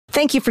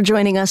Thank you for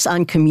joining us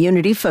on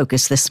Community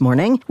Focus this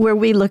morning, where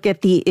we look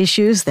at the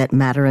issues that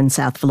matter in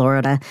South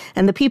Florida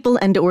and the people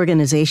and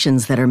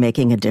organizations that are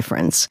making a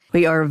difference.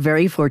 We are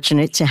very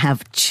fortunate to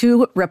have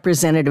two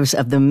representatives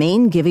of the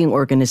main giving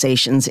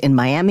organizations in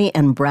Miami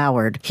and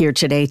Broward here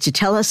today to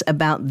tell us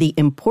about the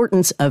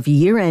importance of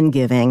year-end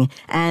giving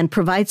and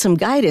provide some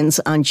guidance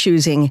on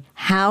choosing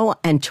how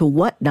and to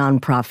what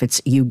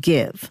nonprofits you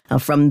give. Now,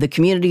 from the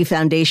Community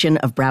Foundation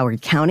of Broward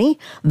County,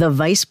 the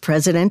Vice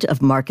President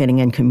of Marketing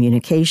and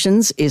Communications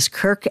is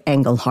Kirk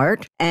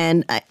Engelhardt.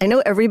 And I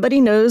know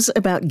everybody knows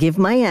about Give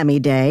Miami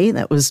Day.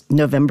 That was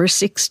November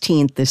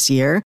 16th this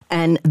year.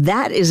 And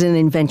that is an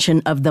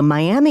invention of the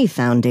Miami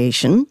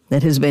Foundation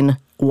that has been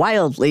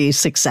wildly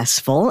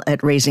successful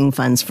at raising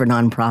funds for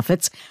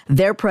nonprofits.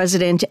 Their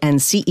president and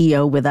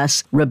CEO with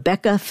us,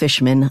 Rebecca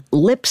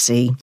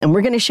Fishman-Lipsey. And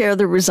we're going to share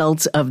the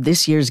results of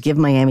this year's Give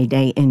Miami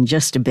Day in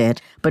just a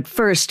bit. But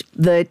first,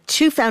 the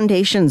two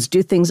foundations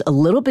do things a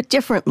little bit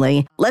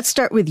differently. Let's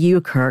start with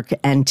you, Kirk,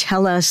 and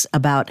tell us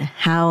about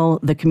how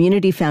the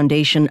Community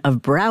Foundation of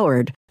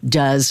Broward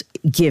does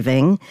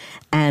giving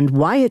and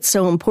why it's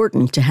so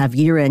important to have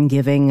year-end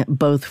giving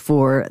both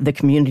for the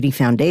Community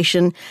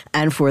Foundation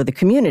and for the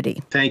community.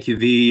 Thank you.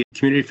 The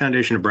Community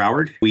Foundation of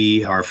Broward,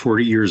 we are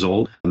 40 years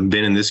old,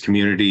 been in this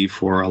community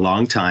for a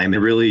long time,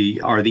 and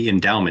really are the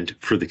endowment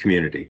for the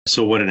community.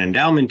 So what an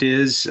endowment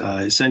is,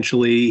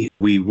 essentially,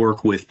 we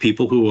work with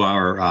people who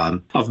are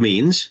of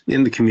means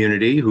in the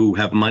community, who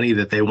have money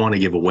that they want to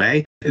give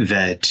away,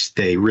 that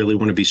they really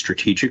want to be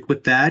strategic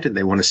with that, and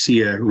they want to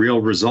see a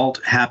real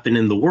result happen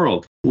in the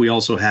world. We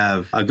also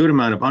have a good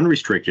amount of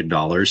unrestricted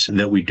dollars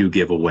that we do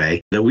give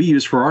away that we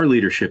use for our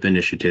leadership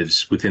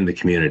initiatives within the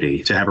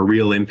community to have a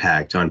real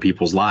impact on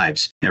people's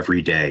lives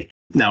every day.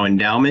 Now,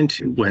 endowment,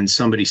 when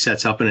somebody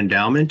sets up an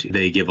endowment,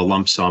 they give a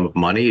lump sum of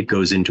money. It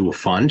goes into a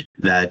fund.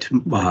 That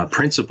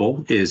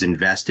principal is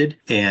invested,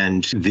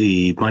 and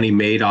the money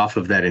made off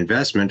of that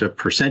investment, a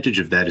percentage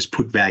of that is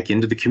put back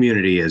into the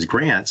community as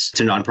grants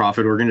to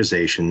nonprofit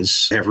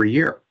organizations every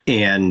year.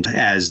 And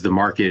as the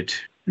market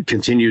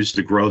continues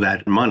to grow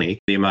that money,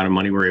 the amount of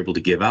money we're able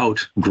to give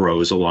out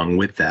grows along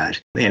with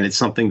that. And it's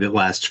something that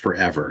lasts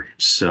forever.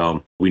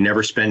 So we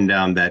never spend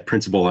down that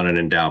principal on an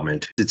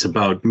endowment. It's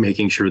about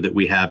making sure that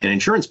we have an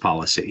insurance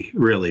policy,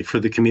 really, for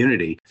the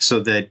community so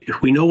that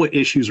we know what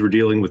issues we're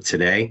dealing with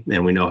today,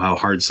 and we know how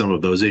hard some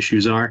of those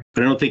issues are.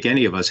 But I don't think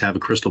any of us have a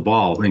crystal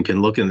ball and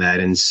can look in that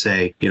and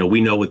say,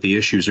 we know what the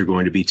issues are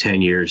going to be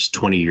 10 years,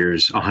 20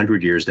 years,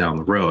 100 years down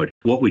the road.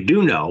 What we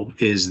do know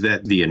is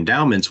that the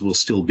endowments will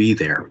still be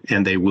there,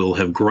 and they will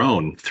have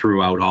grown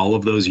throughout all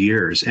of those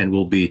years and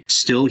will be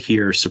still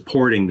here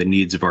supporting the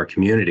needs of our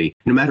community,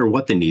 no matter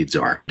what the needs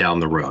are down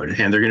the road.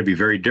 And they're going to be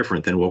very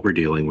different than what we're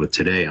dealing with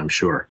today, I'm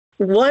sure.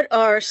 What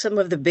are some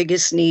of the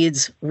biggest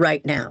needs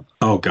right now?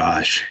 Oh,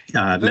 gosh.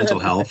 Mental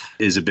health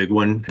is a big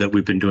one that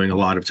we've been doing a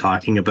lot of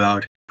talking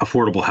about.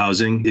 Affordable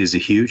housing is a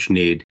huge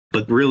need.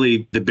 But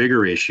really, the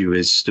bigger issue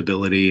is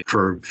stability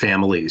for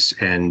families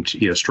and,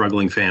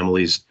 struggling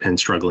families and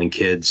struggling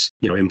kids,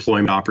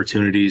 employment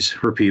opportunities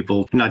for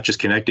people, not just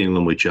connecting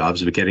them with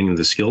jobs, but getting them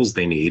the skills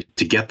they need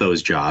to get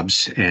those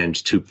jobs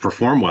and to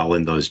perform well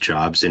in those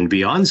jobs. And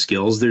beyond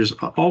skills, there's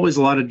always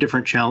a lot of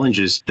different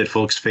challenges that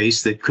folks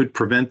face that could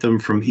prevent them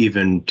from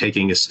even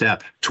taking a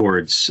step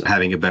towards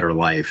having a better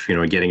life,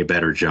 and getting a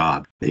better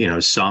job.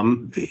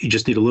 Some you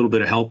just need a little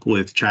bit of help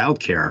with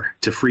childcare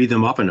to free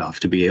them up enough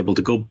to be able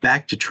to go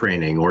back to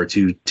training or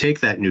to take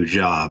that new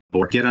job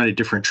or get on a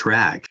different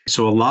track.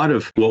 So a lot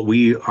of what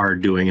we are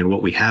doing and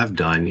what we have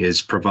done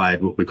is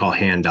provide what we call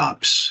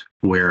hand-ups,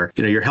 where,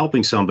 you're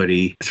helping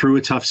somebody through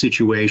a tough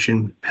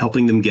situation,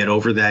 helping them get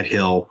over that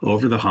hill,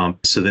 over the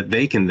hump, so that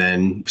they can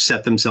then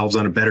set themselves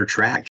on a better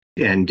track.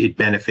 And it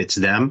benefits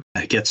them,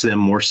 it gets them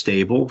more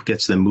stable,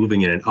 gets them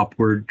moving in an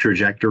upward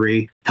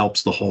trajectory,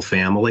 helps the whole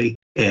family,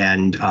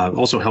 and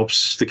also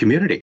helps the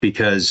community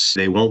because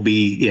they won't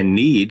be in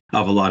need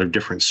of a lot of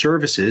different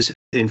services.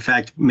 In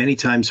fact, many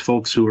times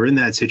folks who are in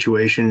that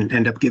situation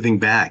end up giving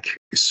back.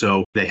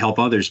 So they help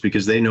others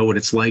because they know what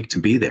it's like to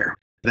be there.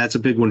 That's a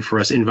big one for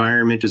us.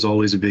 Environment is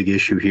always a big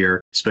issue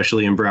here,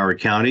 especially in Broward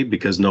County,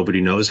 because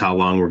nobody knows how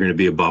long we're going to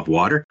be above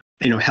water.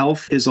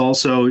 Health is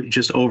also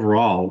just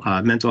overall,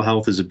 mental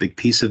health is a big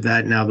piece of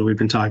that now that we've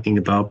been talking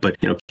about, but,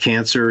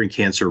 cancer and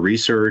cancer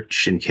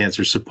research and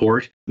cancer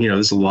support,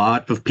 there's a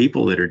lot of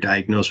people that are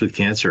diagnosed with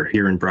cancer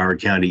here in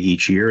Broward County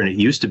each year. And it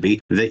used to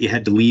be that you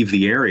had to leave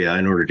the area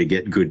in order to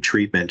get good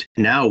treatment.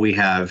 Now we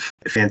have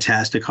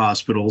fantastic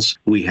hospitals.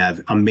 We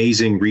have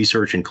amazing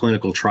research and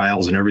clinical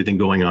trials and everything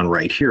going on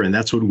right here. And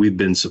that's what we've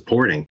been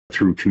supporting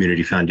through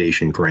Community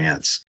Foundation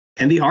grants.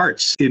 And the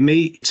arts, it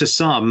may, to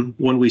some,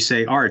 when we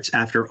say arts,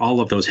 after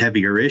all of those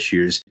heavier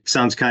issues,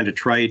 sounds kind of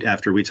trite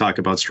after we talk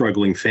about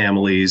struggling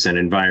families and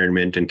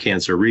environment and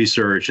cancer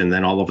research. And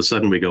then all of a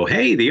sudden we go,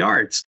 hey, the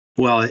arts.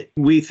 Well,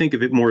 we think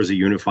of it more as a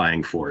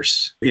unifying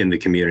force in the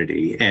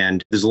community.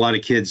 And there's a lot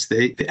of kids,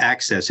 the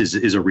access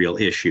is a real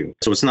issue.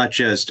 So it's not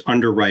just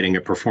underwriting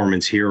a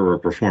performance here or a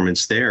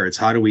performance there. It's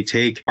how do we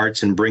take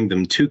arts and bring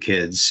them to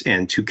kids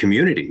and to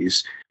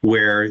communities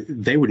where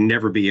they would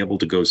never be able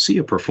to go see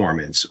a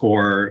performance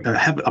or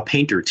have a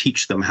painter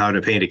teach them how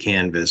to paint a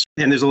canvas.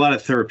 And there's a lot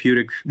of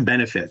therapeutic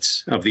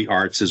benefits of the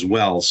arts as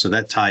well. So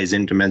that ties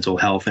into mental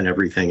health and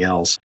everything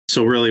else.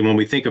 So really, when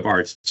we think of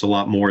arts, it's a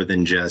lot more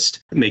than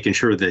just making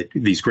sure that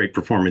these great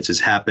performances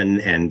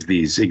happen and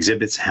these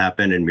exhibits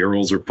happen and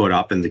murals are put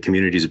up and the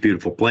community is a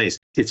beautiful place.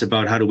 It's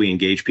about how do we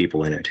engage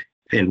people in it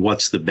and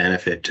what's the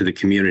benefit to the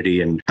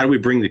community and how do we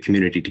bring the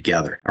community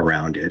together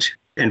around it.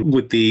 And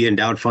with the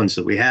endowed funds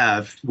that we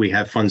have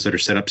funds that are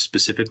set up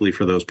specifically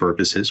for those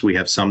purposes. We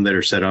have some that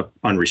are set up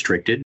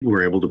unrestricted.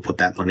 We're able to put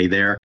that money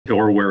there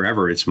or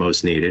wherever it's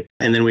most needed.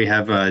 And then we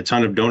have a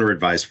ton of donor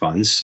advised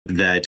funds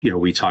that,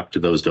 we talk to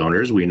those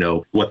donors. We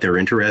know what they're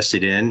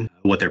interested in,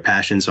 what their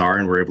passions are,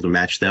 and we're able to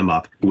match them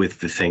up with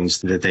the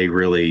things that they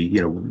really,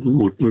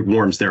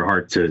 warms their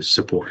heart to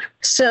support.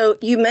 So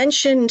you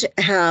mentioned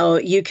how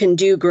you can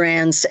do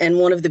grants, and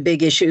one of the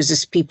big issues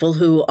is people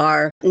who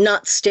are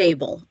not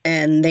stable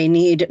and they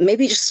need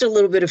maybe just a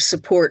little bit of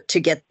support to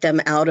get them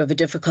out of a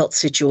difficult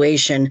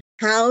situation.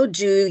 How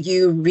do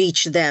you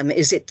reach them?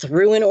 Is it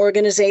through an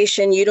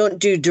organization? You don't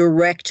do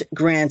direct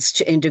grants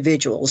to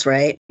individuals,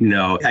 right?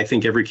 No, I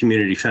think every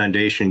community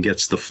foundation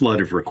gets the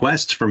flood of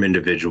requests from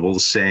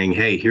individuals saying,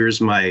 hey,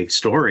 here's my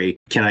story.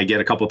 Can I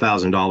get a couple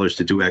 $1,000s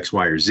to do X,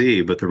 Y, or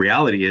Z? But the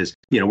reality is,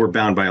 we're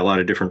bound by a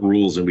lot of different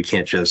rules and we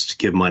can't just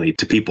give money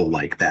to people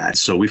like that.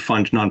 So we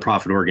fund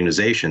nonprofit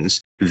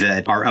organizations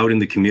that are out in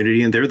the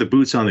community and they're the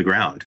boots on the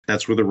ground.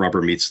 That's where the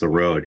rubber meets the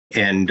road.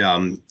 And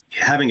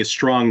having a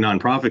strong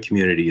nonprofit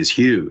community is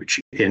huge.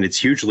 And it's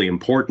hugely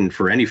important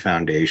for any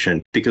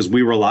foundation because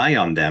we rely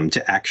on them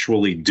to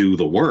actually do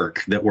the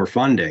work that we're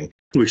funding,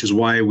 which is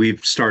why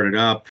we've started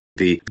up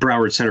the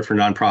Broward Center for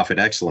Nonprofit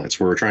Excellence,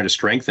 where we're trying to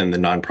strengthen the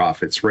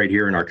nonprofits right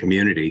here in our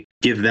community,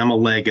 give them a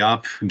leg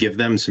up, give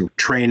them some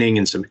training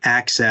and some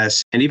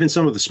access. And even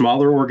some of the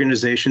smaller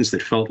organizations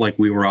that felt like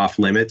we were off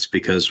limits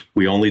because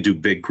we only do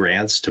big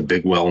grants to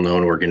big,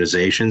 well-known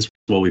organizations.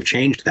 Well, we've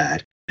changed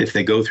that. If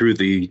they go through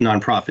the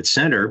nonprofit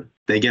center,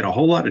 they get a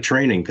whole lot of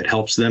training that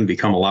helps them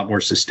become a lot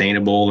more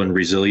sustainable and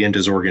resilient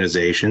as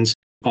organizations.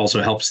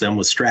 Also helps them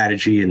with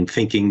strategy and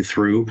thinking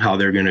through how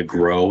they're going to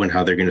grow and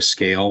how they're going to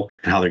scale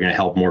and how they're going to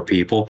help more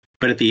people.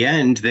 But at the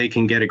end, they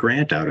can get a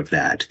grant out of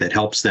that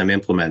helps them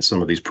implement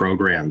some of these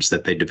programs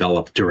that they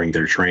develop during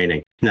their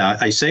training. Now,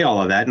 I say all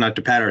of that not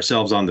to pat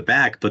ourselves on the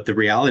back, but the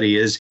reality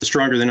is the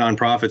stronger the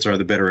nonprofits are,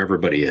 the better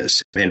everybody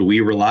is. And we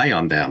rely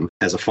on them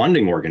as a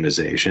funding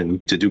organization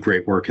to do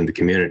great work in the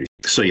community.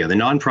 So yeah, the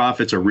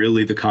nonprofits are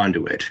really the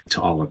conduit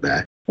to all of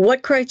that.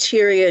 What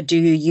criteria do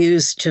you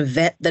use to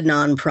vet the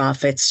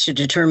nonprofits to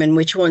determine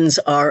which ones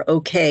are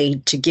okay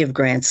to give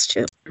grants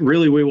to?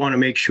 Really, we want to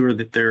make sure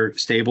that they're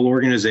stable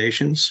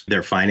organizations,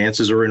 their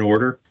finances are in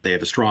order, they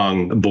have a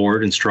strong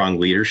board and strong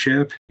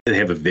leadership, they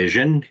have a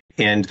vision,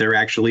 and they're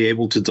actually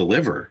able to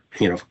deliver,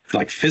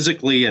 like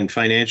physically and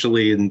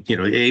financially and,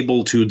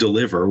 able to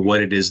deliver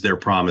what it is they're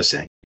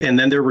promising. And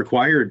then they're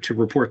required to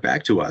report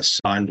back to us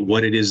on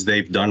what it is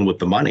they've done with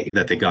the money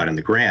that they got in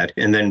the grant.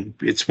 And then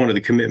it's one of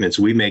the commitments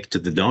we make to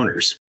the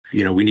donors.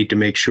 We need to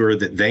make sure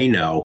that they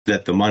know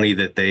that the money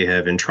that they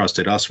have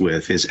entrusted us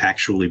with is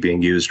actually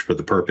being used for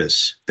the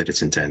purpose that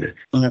it's intended.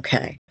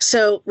 Okay.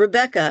 So,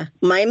 Rebecca,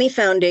 Miami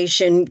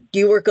Foundation,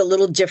 you work a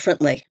little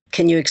differently.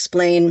 Can you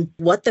explain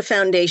what the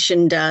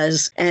foundation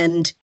does?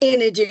 And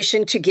in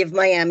addition to Give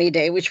Miami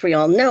Day, which we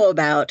all know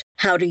about,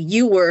 how do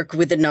you work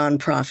with the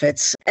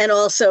nonprofits? And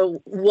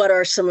also, what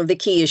are some of the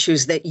key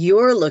issues that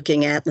you're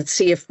looking at? Let's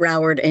see if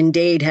Broward and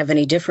Dade have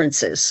any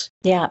differences.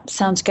 Yeah,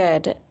 sounds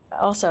good.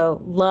 Also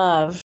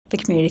love the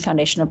Community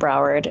Foundation of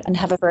Broward and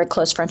have a very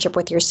close friendship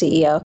with your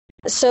CEO.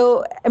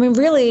 So,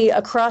 really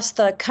across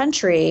the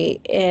country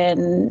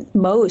in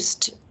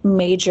most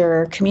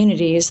major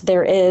communities,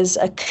 there is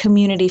a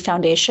community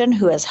foundation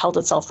who has held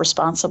itself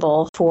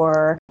responsible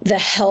for the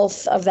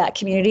health of that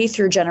community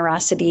through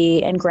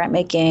generosity and grant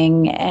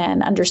making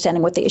and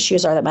understanding what the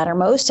issues are that matter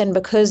most. And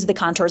because the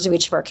contours of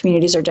each of our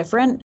communities are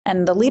different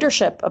and the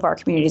leadership of our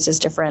communities is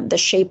different, the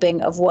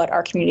shaping of what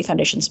our community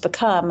foundations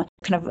become,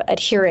 kind of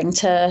adhering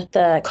to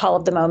the call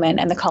of the moment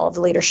and the call of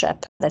the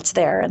leadership that's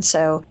there. And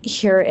so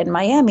here in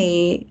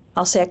Miami,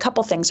 I'll say a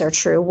couple things are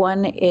true.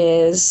 One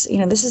is,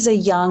 this is a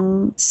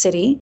young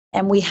city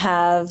and we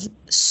have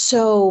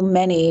so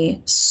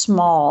many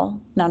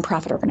small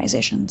nonprofit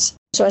organizations.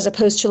 So as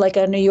opposed to like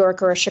a New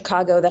York or a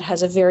Chicago that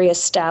has a very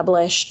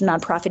established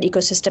nonprofit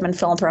ecosystem and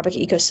philanthropic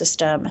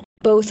ecosystem,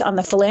 both on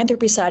the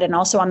philanthropy side and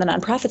also on the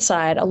nonprofit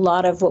side, a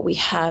lot of what we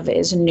have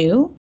is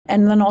new.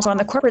 And then also on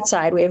the corporate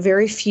side, we have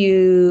very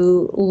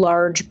few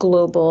large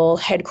global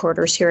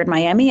headquarters here in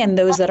Miami. And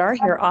those that are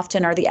here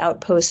often are the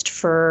outpost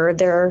for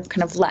their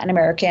kind of Latin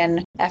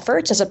American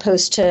efforts as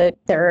opposed to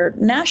their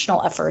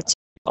national efforts.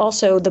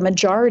 Also, the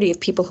majority of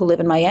people who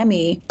live in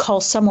Miami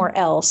call somewhere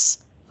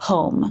else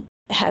home,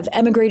 have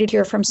emigrated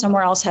here from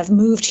somewhere else, have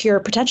moved here,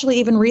 potentially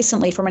even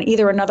recently from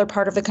either another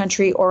part of the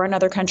country or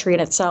another country in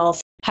itself.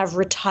 have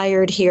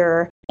retired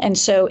here. And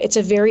so it's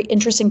a very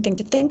interesting thing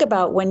to think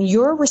about when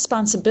your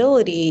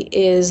responsibility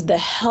is the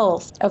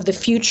health of the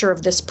future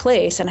of this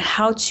place and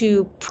how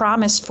to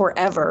promise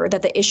forever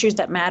that the issues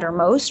that matter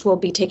most will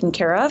be taken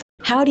care of.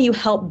 How do you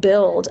help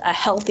build a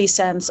healthy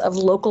sense of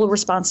local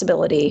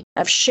responsibility,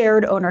 of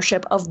shared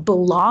ownership, of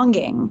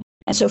belonging?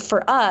 And so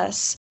for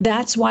us,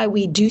 that's why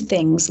we do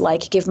things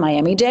like Give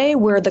Miami Day,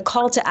 where the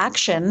call to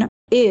action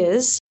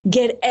is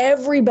get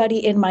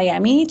everybody in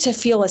Miami to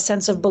feel a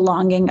sense of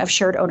belonging, of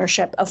shared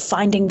ownership, of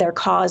finding their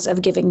cause,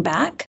 of giving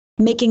back,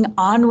 making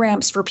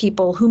on-ramps for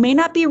people who may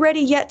not be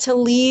ready yet to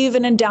leave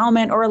an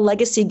endowment or a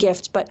legacy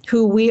gift, but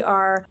who we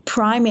are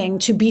priming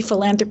to be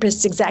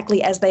philanthropists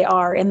exactly as they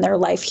are in their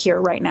life here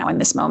right now in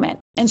this moment.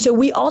 And so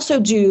we also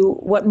do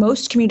what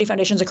most community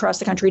foundations across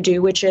the country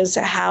do, which is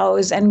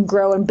house and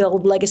grow and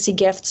build legacy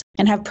gifts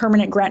and have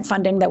permanent grant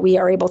funding that we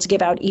are able to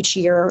give out each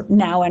year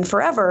now and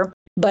forever.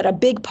 But a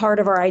big part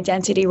of our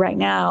identity right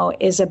now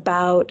is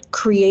about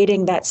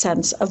creating that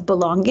sense of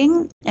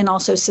belonging and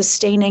also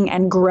sustaining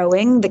and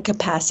growing the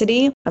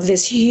capacity of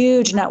this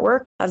huge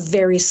network of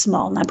very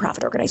small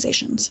nonprofit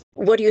organizations.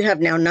 What do you have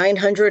now,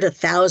 900,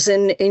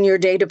 1,000 in your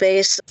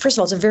database? First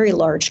of all, it's a very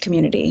large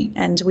community,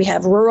 and we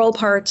have rural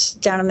parts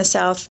down in the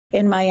south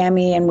in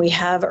Miami, and we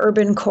have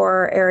urban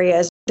core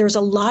areas. There's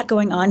a lot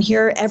going on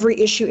here. Every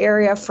issue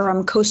area,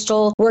 from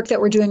coastal work that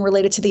we're doing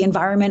related to the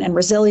environment and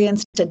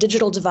resilience, to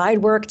digital divide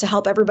work to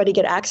help everybody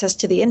get access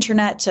to the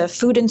internet, to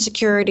food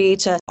insecurity,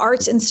 to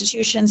arts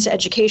institutions, to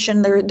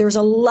education. There's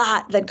a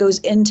lot that goes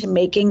into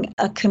making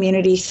a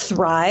community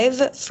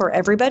thrive for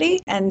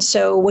everybody. And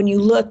so when you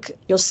look,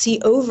 you'll see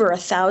over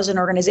 1,000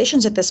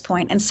 organizations at this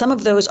point, and some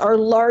of those are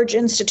large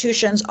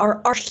institutions,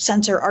 our arts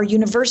center, our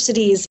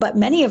universities, but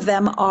many of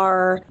them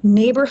are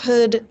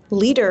neighborhood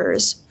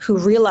leaders who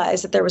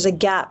realize that there was a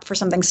gap for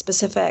something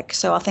specific.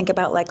 So I'll think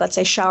about, like, let's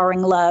say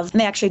Showering Love,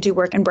 and they actually do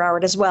work in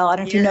Broward as well. I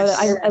don't know if you know that.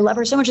 I love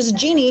her so much as a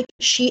Jeannie.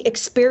 She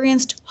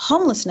experienced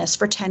homelessness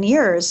for 10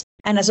 years.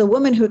 And as a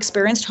woman who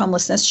experienced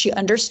homelessness, she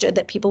understood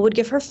that people would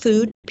give her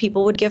food,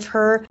 people would give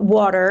her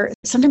water,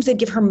 sometimes they'd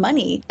give her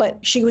money,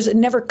 but she was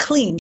never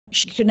clean.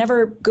 She could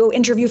never go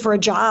interview for a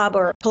job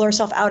or pull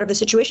herself out of the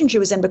situation she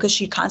was in because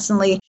she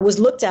constantly was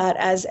looked at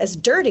as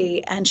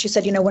dirty. And she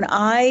said, when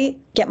I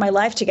get my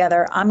life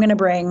together, I'm going to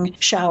bring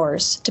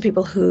showers to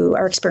people who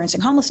are experiencing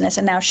homelessness.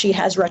 And now she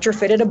has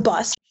retrofitted a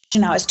bus. She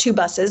now has 2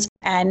 buses,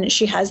 and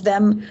she has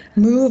them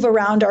move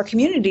around our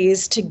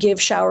communities to give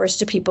showers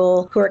to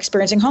people who are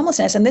experiencing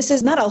homelessness. And this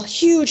is not a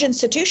huge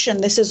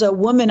institution. This is a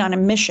woman on a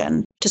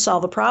mission to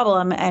solve a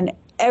problem. And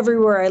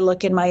everywhere I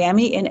look in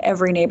Miami, in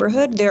every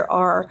neighborhood, there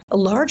are a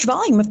large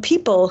volume of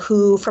people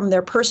who, from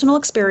their personal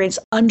experience,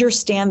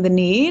 understand the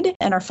need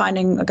and are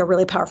finding like a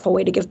really powerful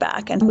way to give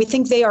back. And we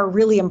think they are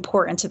really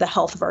important to the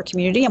health of our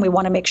community, and we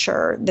want to make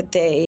sure that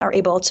they are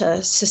able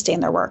to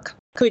sustain their work.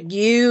 Could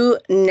you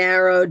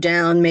narrow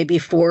down maybe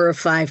 4 or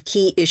 5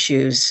 key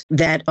issues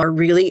that are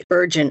really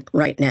urgent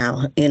right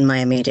now in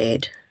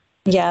Miami-Dade?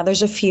 Yeah,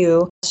 there's a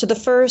few. So the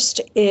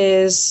first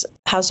is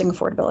housing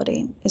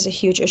affordability is a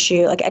huge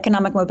issue, like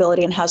economic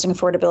mobility and housing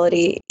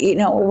affordability.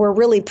 We're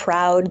really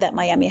proud that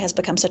Miami has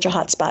become such a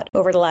hotspot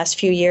over the last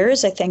few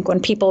years. I think when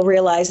people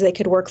realized they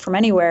could work from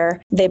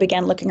anywhere, they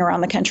began looking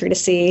around the country to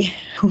see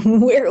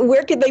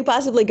where could they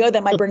possibly go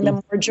that might bring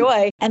them more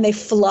joy. And they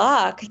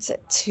flocked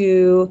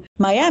to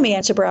Miami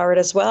and to Broward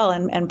as well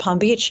and Palm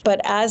Beach.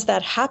 But as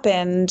that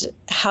happened,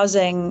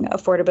 housing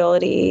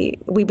affordability,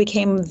 we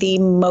became the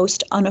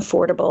most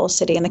unaffordable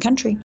city in the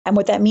country. And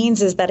what that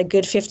means is that a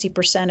good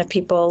 50% of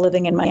people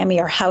living in Miami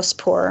are house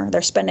poor.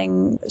 They're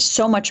spending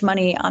so much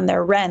money on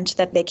their rent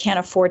that they can't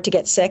afford to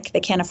get sick.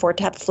 They can't afford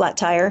to have a flat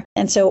tire.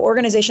 And so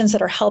organizations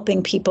that are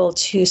helping people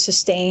to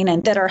sustain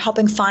and that are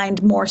helping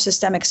find more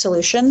systemic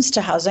solutions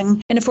to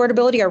housing and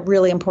affordability are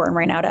really important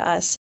right now to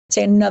us.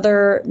 Say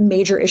another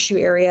major issue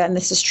area, and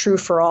this is true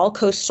for all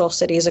coastal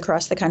cities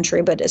across the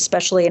country, but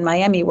especially in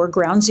Miami, we're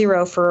ground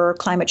zero for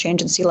climate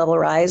change and sea level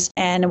rise.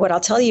 And what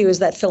I'll tell you is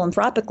that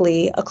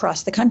philanthropically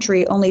across the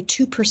country, only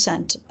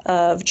 2%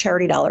 of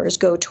charity dollars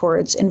go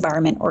towards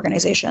environment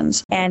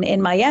organizations. And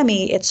in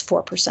Miami, it's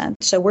 4%.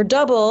 So we are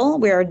double,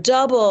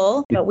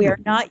 but we are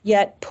not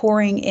yet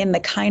pouring in the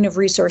kind of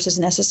resources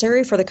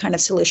necessary for the kind of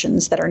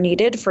solutions that are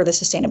needed for the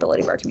sustainability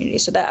of our community.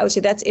 So that I would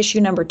say that's issue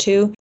number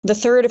 2. The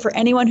third, for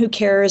anyone who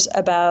cares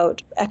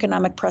about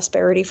economic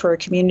prosperity for a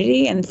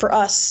community, and for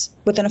us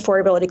with an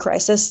affordability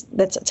crisis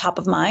that's top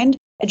of mind,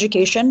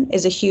 education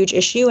is a huge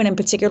issue. And in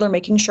particular,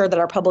 making sure that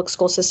our public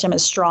school system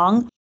is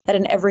strong, that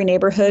in every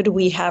neighborhood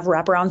we have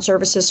wraparound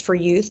services for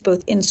youth,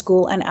 both in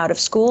school and out of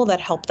school,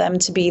 that help them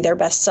to be their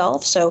best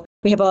self. So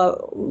we have a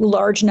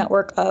large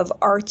network of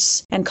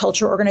arts and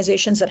culture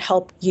organizations that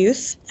help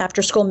youth,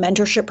 after school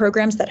mentorship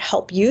programs that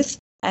help youth.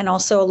 and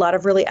also a lot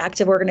of really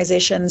active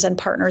organizations and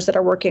partners that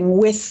are working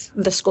with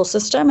the school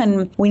system.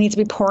 And we need to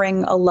be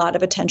pouring a lot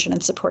of attention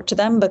and support to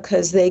them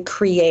because they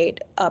create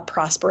a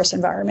prosperous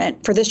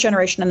environment for this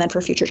generation and then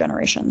for future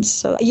generations.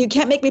 So you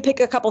can't make me pick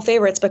a couple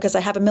favorites because I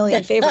have a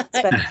million favorites,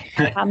 but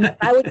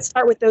I would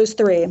start with those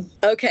three.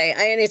 Okay.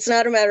 And it's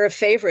not a matter of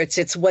favorites.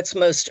 It's what's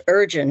most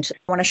urgent.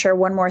 I want to share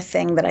one more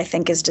thing that I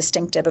think is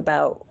distinctive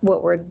about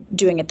what we're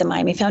doing at the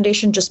Miami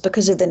Foundation, just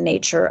because of the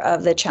nature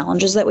of the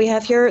challenges that we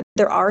have here.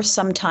 There are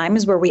some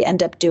times where we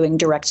end up doing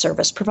direct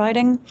service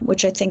providing,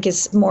 which I think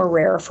is more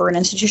rare for an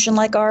institution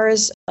like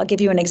ours. I'll give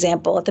you an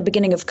example. At the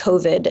beginning of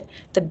COVID,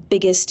 the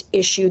biggest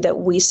issue that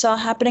we saw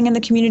happening in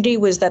the community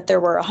was that there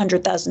were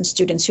 100,000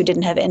 students who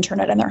didn't have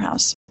internet in their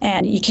house.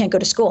 And you can't go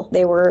to school.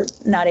 They were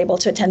not able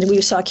to attend.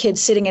 We saw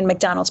kids sitting in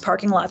McDonald's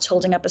parking lots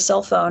holding up a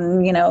cell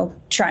phone,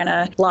 trying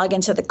to log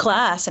into the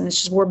class. And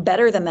it's just, we're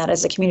better than that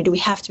as a community. We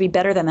have to be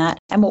better than that.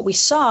 And what we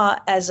saw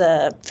as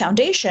a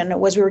foundation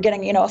was we were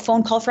getting, a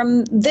phone call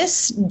from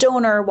this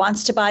donor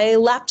wants to buy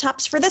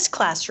laptops for this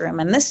classroom,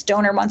 and this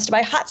donor wants to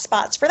buy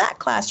hotspots for that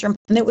classroom.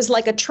 And it was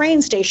like a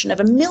train station of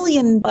a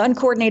million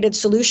uncoordinated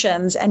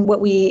solutions. And what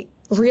we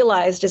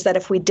realized is that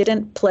if we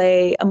didn't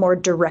play a more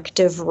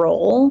directive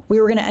role, we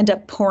were going to end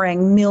up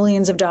pouring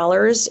millions of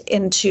dollars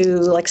into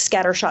like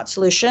scattershot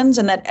solutions,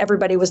 and that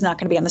everybody was not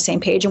going to be on the same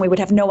page. And we would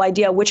have no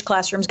idea which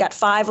classrooms got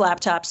 5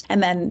 laptops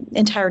and then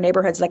entire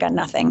neighborhoods that got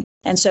nothing.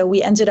 And so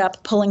we ended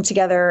up pulling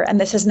together,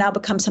 and this has now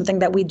become something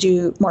that we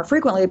do more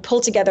frequently, pull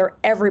together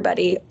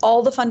everybody,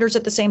 all the funders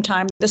at the same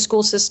time, the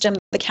school system,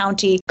 the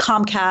county,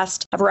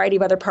 Comcast, a variety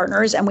of other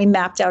partners, and we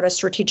mapped out a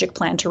strategic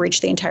plan to reach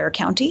the entire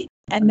county.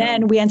 And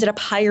then we ended up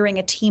hiring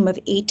a team of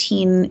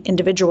 18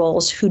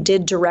 individuals who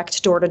did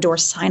direct door-to-door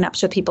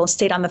signups with people,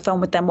 stayed on the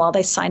phone with them while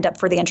they signed up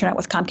for the internet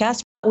with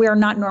Comcast. We are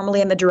not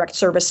normally in the direct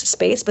service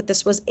space, but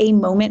this was a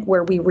moment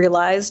where we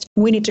realized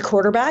we need to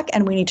quarterback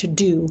and we need to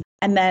do.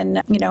 And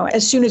then,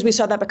 as soon as we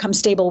saw that become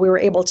stable, we were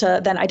able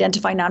to then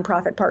identify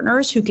nonprofit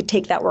partners who could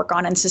take that work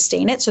on and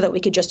sustain it so that we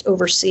could just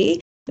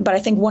oversee. But I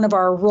think one of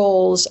our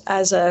roles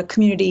as a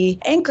community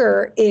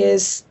anchor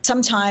is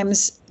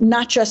sometimes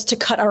not just to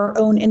cut our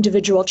own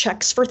individual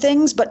checks for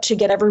things, but to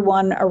get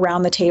everyone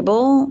around the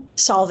table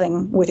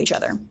solving with each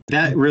other.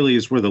 That really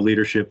is where the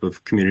leadership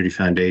of community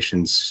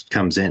foundations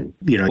comes in.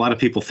 A lot of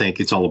people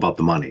think it's all about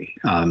the money.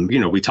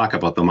 We talk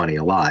about the money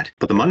a lot,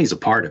 but the money's a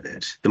part of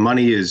it. The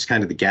money is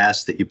kind of the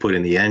gas that you put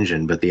in the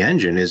engine, but the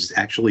engine is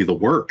actually the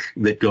work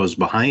that goes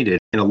behind it.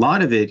 And a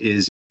lot of it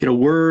is,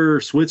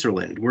 we're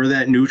Switzerland. We're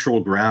that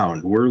neutral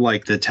ground. We're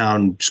like the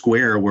town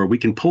square where we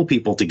can pull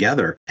people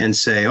together and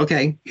say,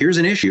 okay, here's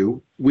an issue.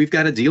 We've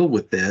got to deal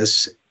with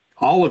this.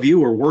 All of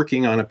you are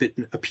working on a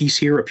piece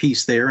here, a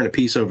piece there, and a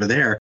piece over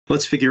there.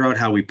 Let's figure out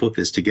how we put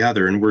this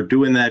together. And we're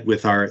doing that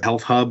with our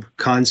health hub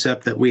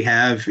concept that we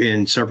have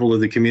in several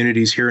of the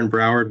communities here in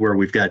Broward, where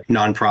we've got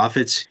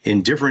nonprofits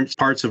in different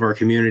parts of our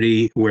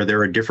community where there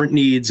are different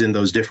needs in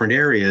those different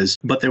areas,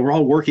 but they were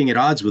all working at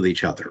odds with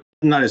each other.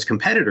 Not as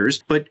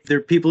competitors, but there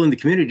are people in the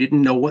community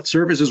didn't know what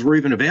services were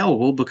even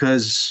available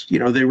because,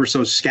 they were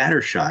so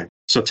scattershot.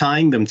 So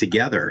tying them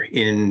together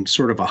in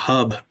sort of a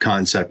hub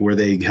concept where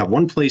they have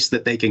one place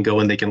that they can go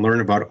and they can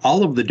learn about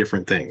all of the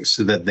different things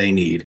that they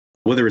need,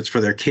 whether it's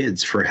for their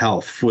kids, for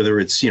health, whether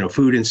it's,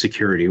 food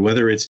insecurity,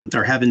 whether it's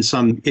they're having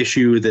some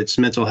issue that's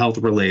mental health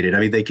related. I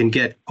mean, they can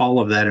get all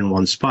of that in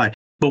one spot.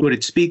 But what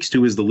it speaks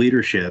to is the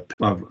leadership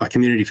of a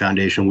community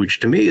foundation, which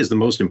to me is the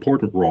most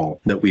important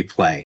role that we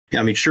play.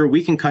 I mean, sure,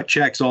 we can cut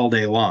checks all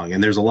day long,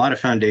 and there's a lot of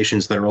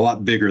foundations that are a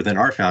lot bigger than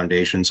our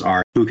foundations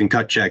are who can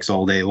cut checks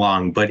all day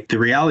long. But the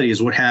reality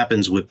is what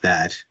happens with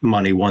that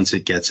money once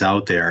it gets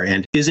out there.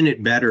 And isn't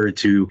it better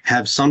to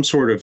have some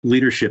sort of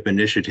leadership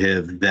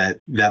initiative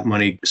that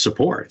money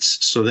supports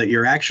so that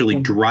you're actually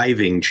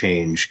driving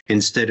change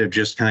instead of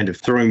just kind of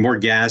throwing more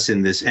gas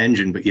in this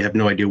engine, but you have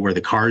no idea where the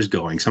car's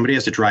going? Somebody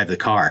has to drive the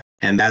car.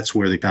 And that's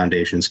where the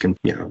foundations can,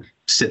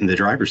 sit in the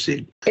driver's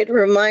seat. It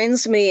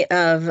reminds me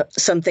of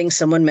something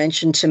someone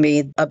mentioned to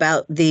me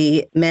about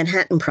the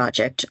Manhattan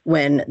Project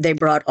when they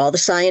brought all the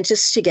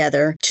scientists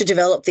together to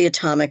develop the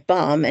atomic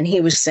bomb. And he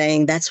was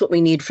saying that's what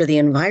we need for the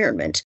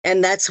environment.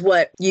 And that's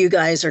what you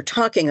guys are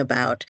talking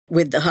about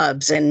with the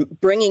hubs and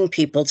bringing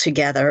people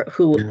together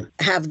who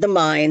have the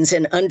minds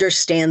and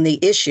understand the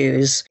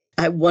issues.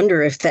 I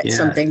wonder if that's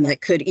something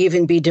that could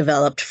even be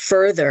developed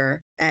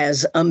further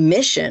as a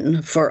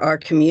mission for our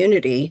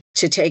community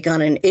to take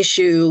on an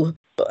issue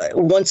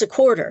once a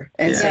quarter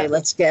and say,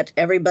 let's get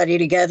everybody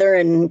together.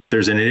 And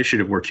there's an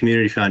initiative where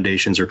community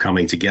foundations are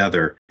coming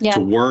together to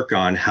work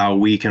on how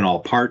we can all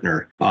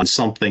partner on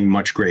something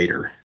much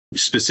greater,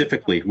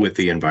 specifically with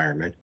the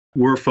environment.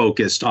 We're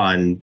focused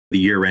on the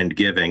year-end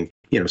giving,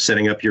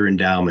 setting up your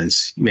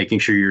endowments, making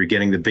sure you're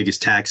getting the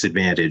biggest tax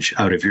advantage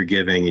out of your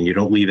giving and you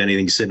don't leave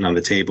anything sitting on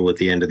the table at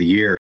the end of the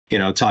year.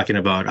 Talking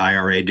about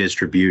IRA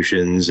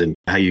distributions and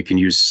how you can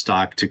use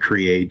stock to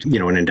create,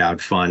 an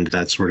endowed fund,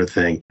 that sort of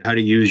thing. How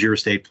to use your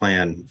estate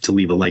plan to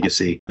leave a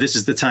legacy. This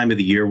is the time of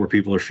the year where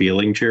people are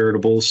feeling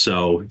charitable.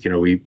 So,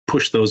 we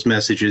push those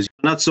messages.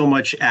 Not so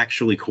much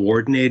actually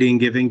coordinating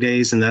giving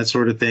days and that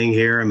sort of thing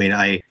here. I mean,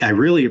 I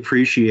really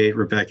appreciate,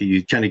 Rebecca,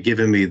 you kind of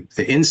giving me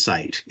the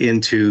insight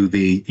into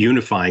the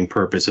unifying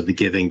purpose of the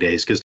giving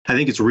days, because I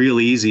think it's real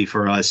easy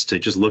for us to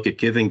just look at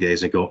giving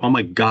days and go, oh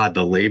my God,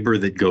 the labor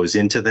that goes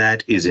into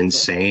that is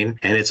insane.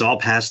 And it's all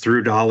passed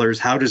through dollars.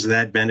 How does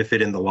that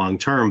benefit in the long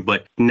term?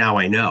 But now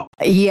I know.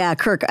 Yeah,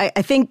 Kirk, I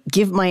think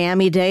Give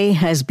Miami Day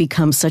has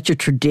become such a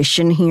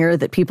tradition here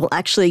that people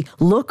actually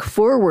look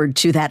forward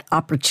to that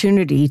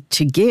opportunity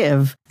to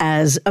give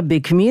as a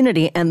big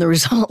community. And the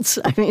results,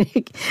 I mean,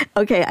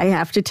 okay, I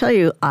have to tell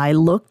you, I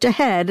looked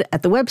ahead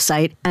at the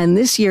website, and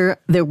this year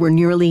there were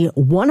nearly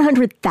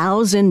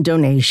 100,000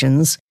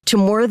 donations to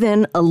more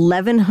than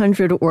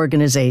 1,100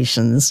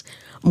 organizations,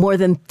 more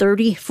than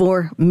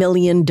 $34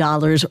 million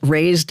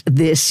raised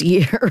this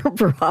year.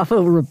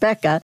 Bravo,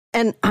 Rebecca.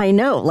 And I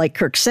know, like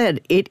Kirk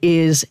said, it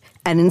is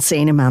an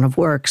insane amount of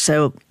work.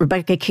 So,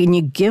 Rebecca, can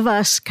you give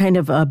us kind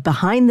of a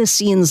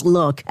behind-the-scenes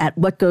look at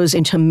what goes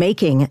into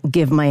making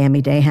Give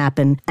Miami Day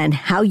happen and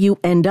how you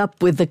end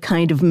up with the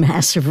kind of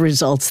massive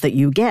results that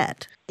you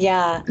get?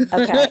 Yeah,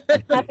 okay.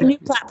 I have a new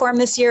platform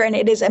this year, and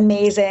it is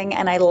amazing,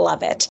 and I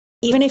love it.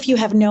 Even if you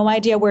have no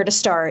idea where to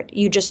start,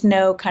 you just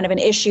know kind of an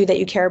issue that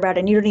you care about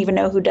and you don't even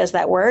know who does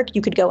that work,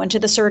 you could go into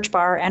the search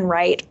bar and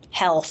write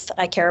health.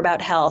 I care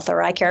about health,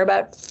 or I care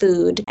about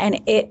food. And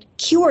it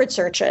keyword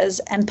searches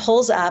and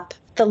pulls up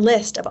the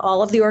list of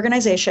all of the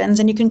organizations,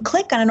 and you can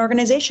click on an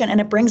organization and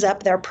it brings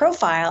up their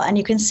profile, and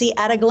you can see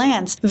at a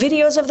glance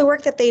videos of the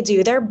work that they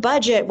do, their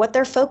budget, what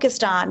they're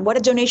focused on, what a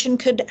donation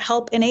could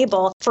help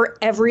enable for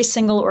every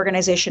single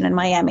organization in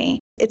Miami.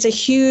 It's a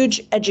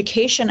huge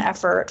education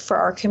effort for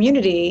our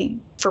community,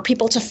 for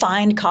people to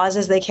find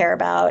causes they care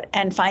about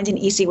and find an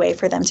easy way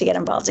for them to get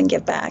involved and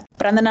give back.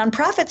 But on the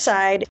nonprofit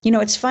side,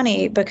 it's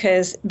funny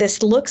because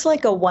this looks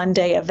like a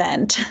one-day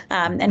event.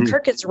 And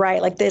Kirk is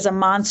right, like there's a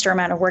monster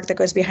amount of work that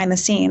goes behind the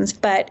scenes.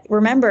 But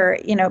remember,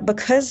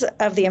 because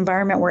of the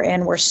environment we're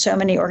in, where so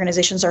many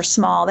organizations are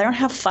small, they don't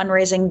have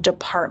fundraising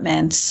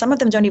departments. Some of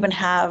them don't even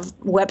have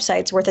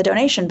websites with a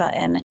donation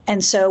button.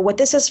 And so what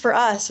this is for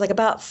us, like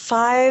about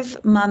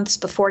 5 months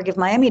before Give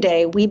Miami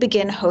Day, we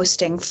begin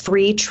hosting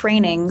free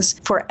trainings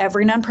for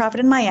every nonprofit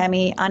in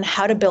Miami on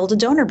how to build a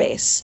donor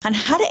base, on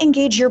how to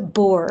engage your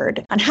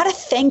board, on how to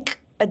thank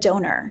a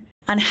donor,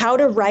 on how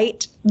to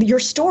write your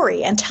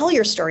story and tell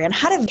your story, and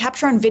how to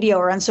capture on video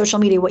or on social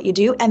media what you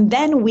do. And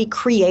then we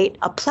create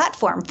a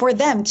platform for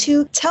them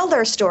to tell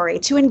their story,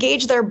 to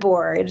engage their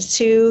board,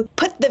 to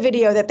put the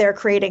video that they're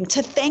creating,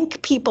 to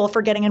thank people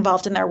for getting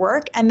involved in their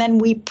work. And then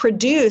we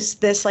produce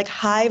this like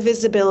high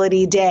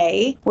visibility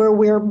day where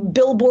we're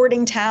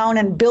billboarding town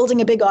and building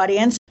a big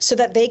audience so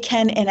that they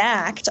can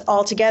enact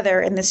all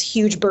together in this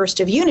huge burst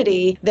of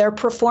unity their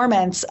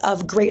performance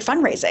of great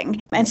fundraising.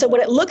 And so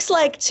what it looks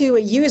like to a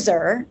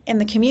user in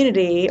the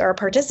community or a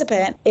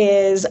participant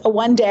is a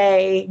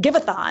one-day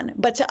give-a-thon.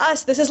 But to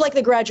us, this is like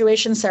the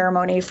graduation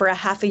ceremony for a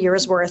half a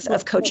year's worth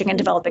of coaching and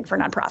developing for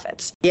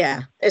nonprofits.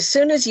 Yeah. As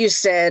soon as you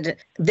said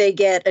they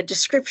get a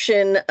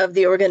description of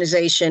the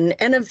organization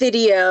and a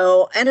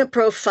video and a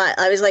profile,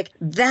 I was like,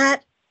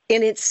 that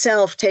in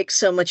itself takes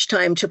so much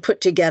time to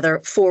put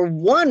together for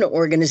one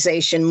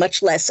organization,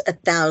 much less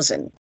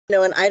 1,000.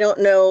 And I don't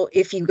know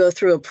if you go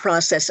through a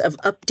process of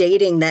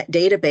updating that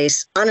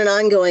database on an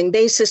ongoing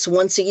basis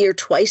once a year,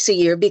 twice a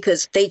year,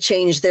 because they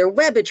change their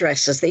web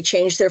addresses, they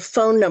change their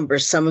phone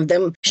numbers. Some of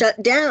them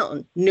shut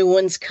down, new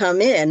ones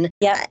come in.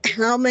 Yeah.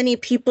 How many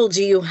people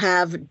do you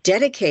have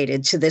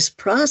dedicated to this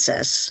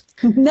process?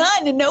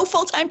 None, no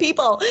full-time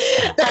people.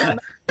 The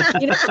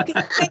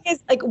thing is,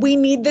 like, we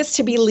need this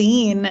to be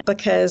lean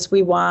because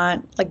we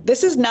want, like,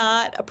 this is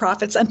not a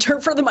profit center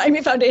for the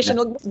Miami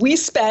Foundation. We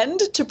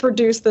spend to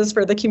produce this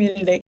for the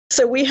community.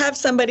 So we have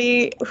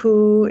somebody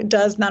who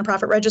does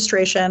nonprofit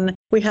registration.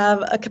 We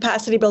have a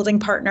capacity building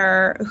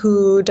partner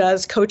who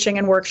does coaching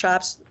and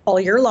workshops all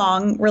year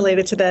long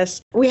related to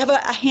this. We have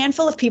a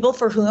handful of people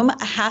for whom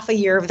a half a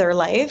year of their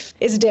life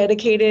is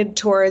dedicated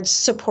towards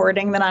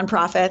supporting the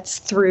nonprofits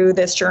through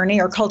this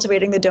journey or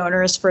cultivating the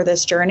donors for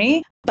this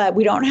journey. But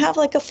we don't have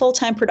like a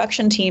full-time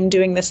production team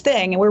doing this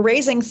thing. And we're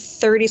raising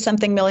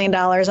 $30-something million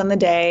on the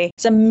day.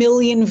 It's 1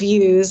 million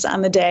views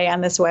on the day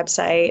on this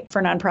website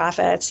for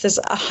nonprofits. There's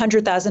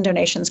 100,000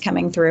 donations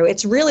coming through.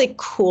 It's really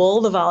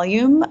cool, the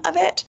volume of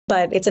it,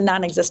 but it's a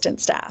non-existent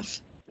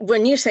staff.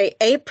 When you say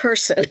a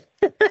person,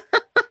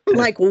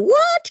 like,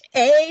 what?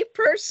 A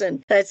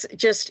person? That's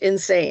just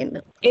insane.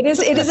 It is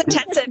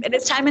intensive. It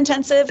is time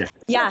intensive.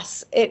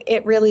 Yes,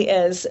 it really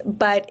is.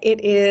 But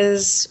it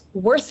is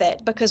worth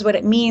it because what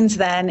it means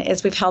then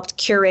is we've helped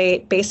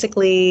curate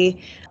basically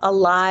a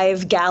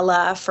live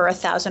gala for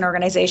 1,000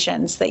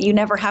 organizations that you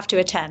never have to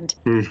attend.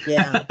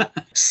 Yeah.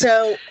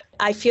 So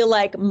I feel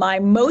like my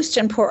most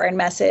important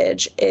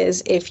message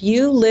is if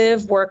you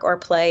live, work, or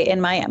play in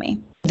Miami,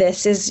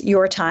 this is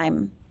your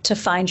time to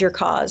find your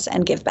cause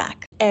and give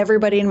back.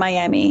 Everybody in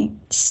Miami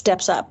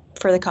steps up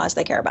for the cause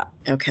they care about.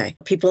 Okay.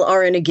 People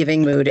are in a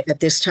giving mood at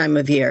this time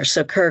of year.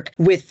 So, Kirk,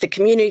 with the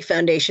Community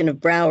Foundation of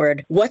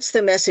Broward, what's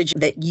the message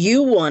that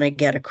you want to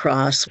get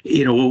across?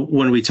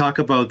 When we talk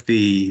about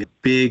the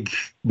big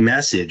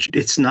message,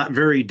 it's not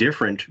very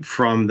different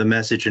from the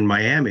message in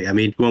Miami. I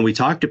mean, when we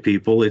talk to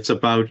people, it's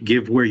about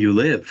give where you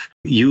live.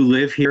 You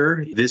live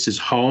here, this is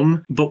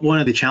home. But one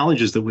of the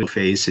challenges that we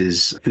face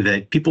is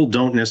that people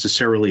don't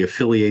necessarily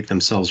affiliate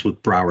themselves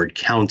with Broward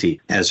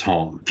County as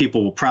home.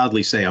 People will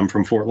proudly say, I'm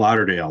from Fort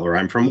Lauderdale or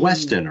I'm from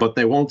Weston, but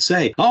they won't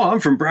say, oh, I'm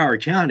from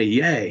Broward County,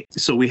 yay.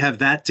 So we have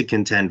that to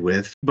contend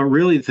with. But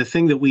really, the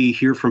thing that we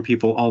hear from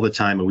people all the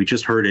time, and we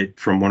just heard it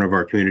from one of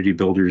our community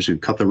builders who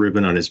cut the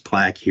ribbon on his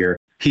plaque here,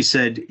 he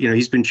said,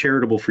 he's been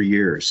charitable for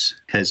years,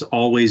 has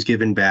always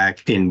given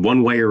back in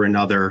one way or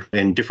another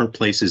in different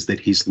places that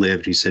he's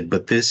lived. He said,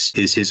 but this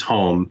is his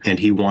home, and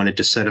he wanted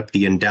to set up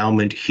the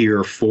endowment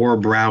here for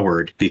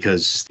Broward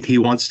because he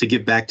wants to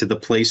give back to the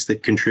place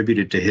that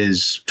contributed to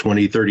his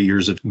 20, 30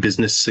 years of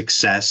business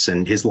success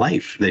and his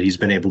life that he's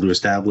been able to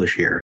establish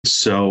here.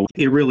 So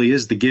it really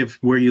is the give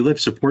where you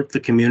live, support the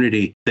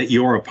community that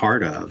you're a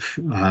part of.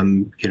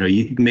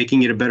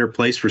 Making it a better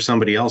place for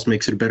somebody else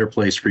makes it a better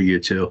place for you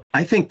too.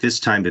 I think this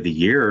time of the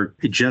year,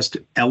 just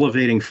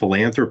elevating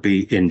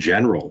philanthropy in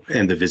general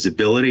and the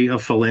visibility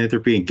of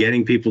philanthropy and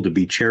getting people to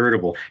be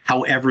charitable,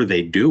 however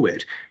they do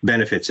it,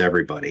 benefits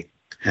everybody.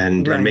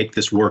 And make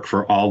this work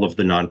for all of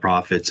the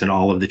nonprofits and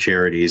all of the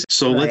charities.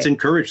 So let's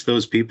encourage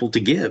those people to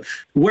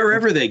give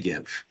wherever they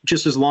give,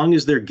 just as long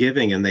as they're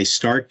giving and they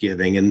start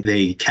giving and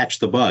they catch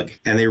the bug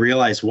and they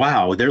realize,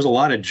 wow, there's a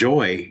lot of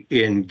joy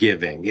in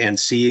giving and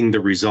seeing the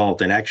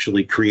result and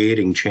actually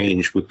creating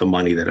change with the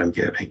money that I'm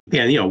giving.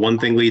 And, one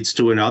thing leads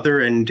to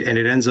another and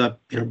it ends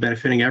up,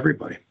 benefiting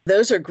everybody.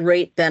 Those are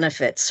great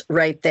benefits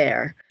right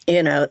there.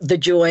 The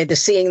joy, the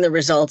seeing the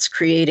results,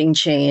 creating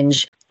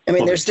change. I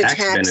mean, there's the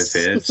tax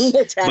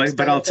benefits,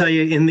 but I'll tell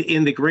you,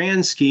 in the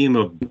grand scheme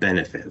of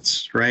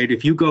benefits, right?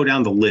 If you go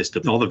down the list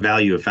of all the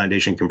value a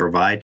foundation can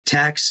provide,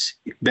 tax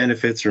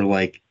benefits are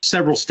like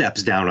several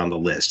steps down on the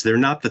list. They're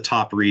not the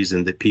top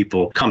reason that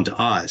people come to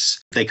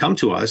us. They come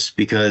to us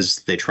because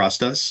they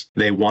trust us.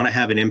 They want to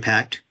have an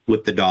impact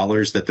with the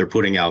dollars that they're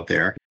putting out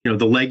there.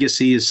 The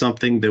legacy is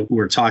something that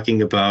we're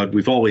talking about.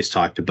 We've always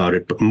talked about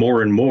it, but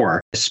more and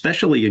more,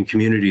 especially in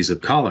communities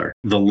of color,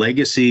 the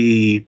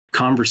legacy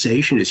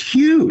conversation is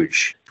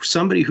huge.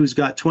 Somebody who's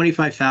got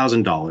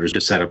 $25,000 to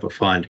set up a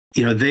fund,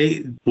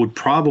 they would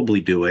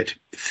probably do it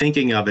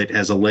thinking of it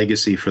as a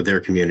legacy for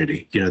their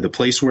community. The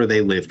place where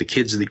they live, the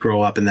kids that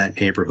grow up in that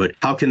neighborhood,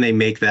 how can they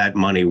make that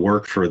money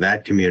work for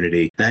that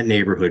community, that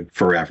neighborhood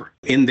forever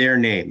in their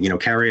name,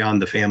 carry on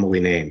the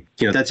family name.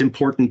 That's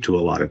important to a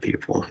lot of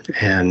people.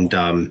 And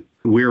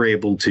we're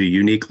able to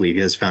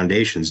uniquely, as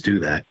foundations, do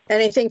that.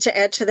 Anything to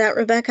add to that,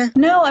 Rebecca?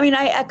 No, I mean,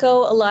 I echo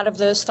a lot of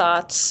those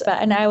thoughts.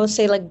 And I will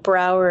say,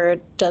 Broward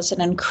does an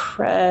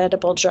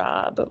incredible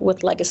job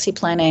with legacy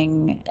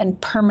planning and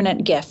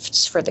permanent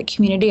gifts for the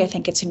community. I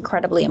think it's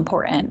incredibly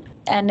important.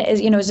 And,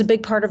 is a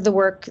big part of the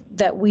work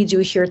that we do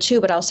here,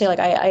 too. But I'll say,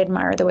 I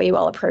admire the way you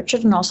all approach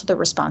it and also the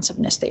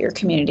responsiveness that your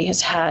community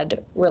has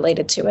had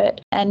related to it.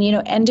 And,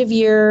 end of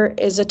year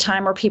is a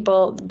time where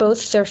people,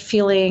 both they're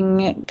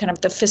feeling kind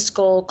of the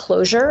fiscal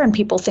closure and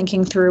people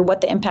thinking through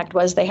what the impact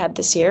was they had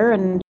this year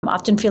and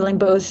often feeling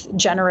both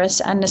generous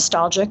and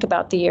nostalgic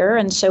about the year.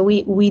 And so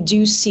we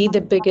do see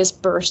the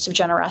biggest burst of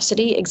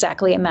generosity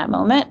exactly in that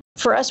moment.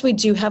 For us, we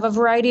do have a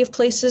variety of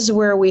places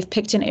where we've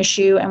picked an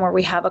issue and where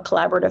we have a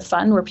collaborative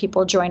fund where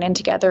people join in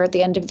together at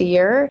the end of the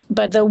year.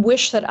 But the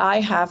wish that I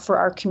have for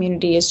our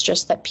community is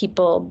just that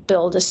people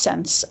build a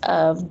sense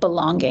of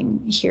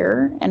belonging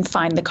here and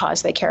find the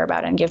cause they care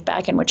about and give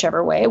back in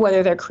whichever way,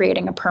 whether they're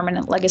creating a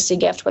permanent legacy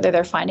gift, whether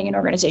they're finding an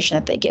organization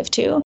that they give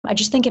to. I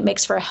just think it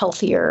makes for a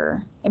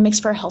healthier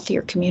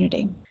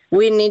community.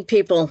 We need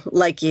people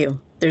like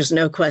you. There's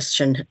no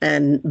question.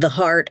 And the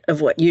heart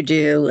of what you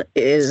do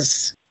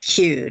is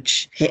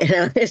huge.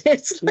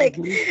 It's like,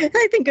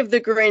 I think of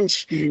the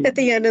Grinch at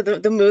the end of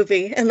the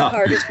movie, and the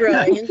heart is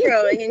growing and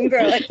growing and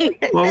growing.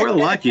 Well, we're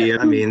lucky.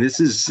 I mean,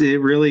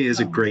 it really is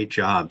a great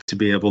job to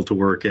be able to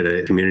work at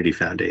a community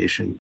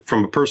foundation.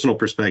 From a personal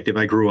perspective,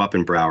 I grew up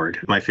in Broward.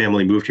 My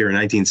family moved here in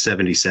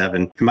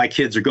 1977. My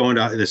kids are going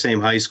to the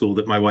same high school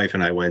that my wife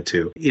and I went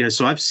to.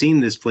 So I've seen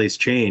this place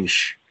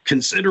change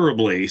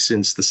considerably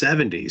since the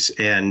 70s.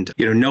 And,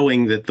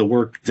 knowing that the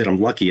work that I'm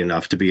lucky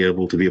enough to be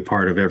able to be a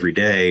part of every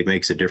day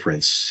makes a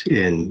difference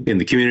in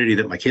the community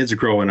that my kids are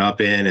growing up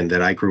in and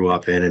that I grew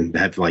up in and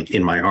have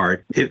in my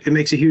heart, it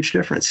makes a huge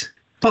difference.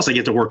 Plus, I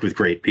get to work with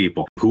great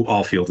people who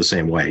all feel the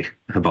same way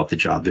about the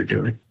job they're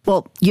doing.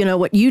 Well,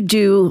 what you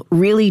do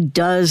really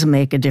does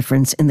make a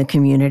difference in the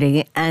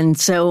community. And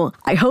so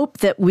I hope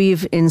that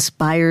we've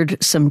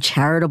inspired some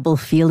charitable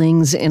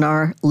feelings in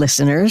our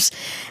listeners.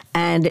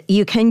 And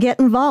you can get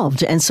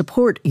involved and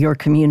support your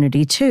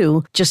community,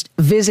 too. Just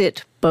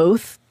visit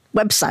both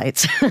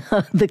websites.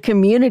 The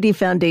Community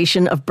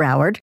Foundation of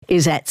Broward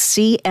is at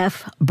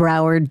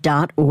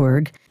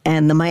cfbroward.org.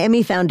 And the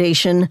Miami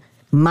Foundation,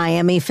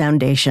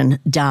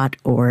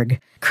 miamifoundation.org.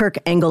 Kirk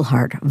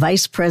Engelhardt,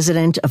 Vice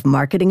President of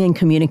Marketing and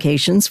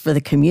Communications for the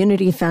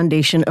Community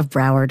Foundation of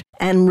Broward,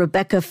 and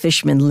Rebecca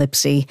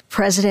Fishman-Lipsey,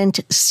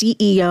 President,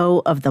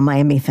 CEO of the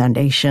Miami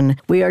Foundation.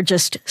 We are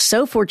just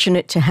so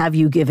fortunate to have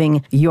you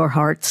giving your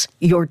hearts,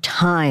 your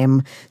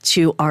time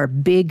to our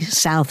big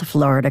South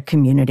Florida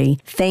community.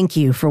 Thank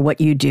you for what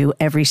you do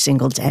every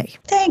single day.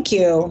 Thank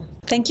you.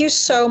 Thank you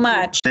so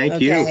much.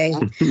 Thank you.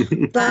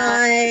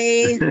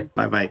 Bye.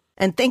 Bye-bye.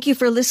 And thank you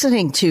for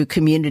listening to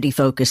Community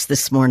Focus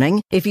this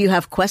morning. If you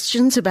have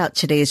questions about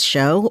today's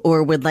show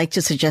or would like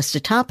to suggest a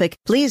topic,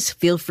 please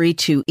feel free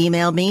to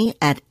email me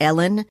at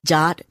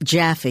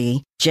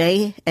ellen.jaffe,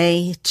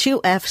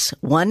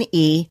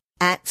 JA2Fs1E,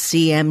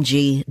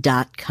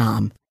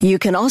 @cmg.com. You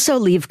can also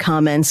leave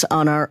comments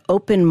on our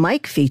open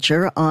mic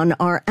feature on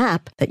our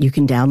app that you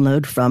can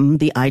download from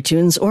the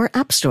iTunes or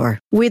App Store.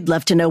 We'd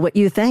love to know what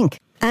you think.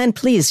 And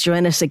please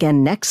join us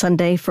again next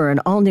Sunday for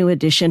an all-new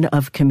edition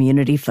of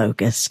Community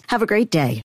Focus. Have a great day.